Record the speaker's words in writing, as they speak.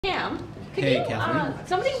Cam, Hey, Kathleen.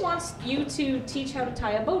 somebody wants you to teach how to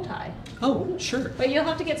tie a bow tie, Oh, sure. but you'll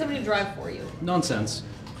have to get somebody to drive for you. Nonsense.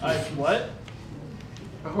 What?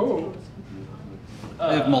 Oh.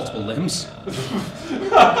 I have multiple limbs.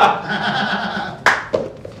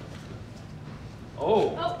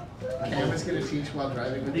 Oh. Cam is going to teach while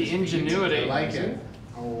driving with The his feet. ingenuity. I like it.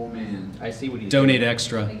 Oh, man. I see what he's Donate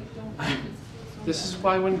extra. This is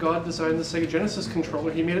why when God designed the Sega Genesis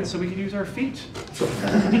controller, he made it so we could use our feet.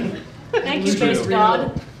 Thank you, True. Space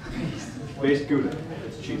God. Space Gouda.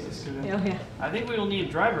 It's Jesus. Oh, yeah. I think we will need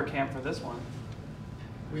driver cam for this one.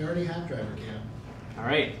 We already have driver cam. All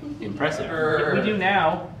right. Impressive. If we do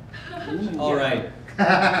now. All right.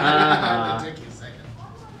 It'll take you a second.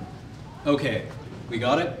 Okay, we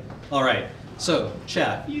got it? All right. So,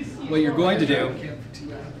 chat, what you're going to do Cam for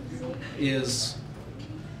 2 hours. is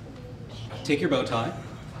take your bow tie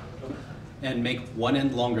and make one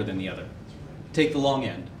end longer than the other. Take the long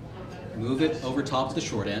end, move it over top of the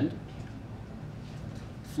short end,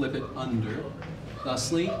 flip it under,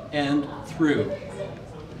 thusly, and through,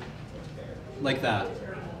 like that.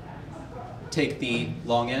 Take the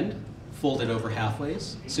long end, fold it over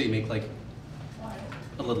halfways, so you make like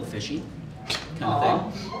a little fishy kind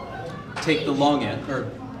of thing. Take the long end,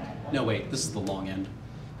 or no wait, this is the long end.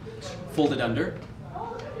 Fold it under,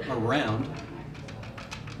 around,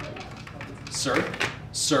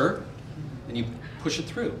 sir, and you push it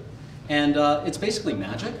through. And it's basically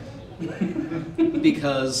magic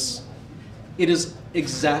because it is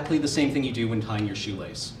exactly the same thing you do when tying your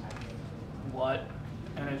shoelace. What?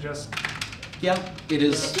 And it just. Yeah, it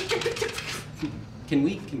is. Can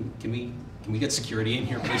we get security in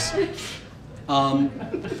here, please?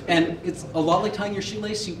 And it's a lot like tying your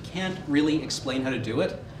shoelace. You can't really explain how to do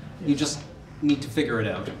it. You just need to figure it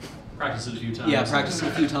out. Practice it a few times. Yeah, practice it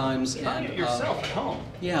a few times. Find And, it yourself at home.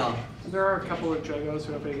 Yeah. There are a couple of Jagos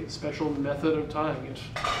who have a special method of tying it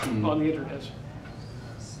on the internet.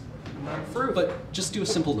 Not fruit. But just do a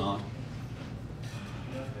simple knot.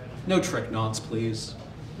 No trick knots, please.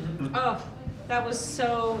 Oh, that was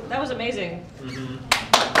amazing. Donate.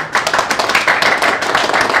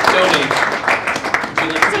 Would you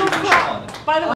like to So do the cool. challenge? By the way,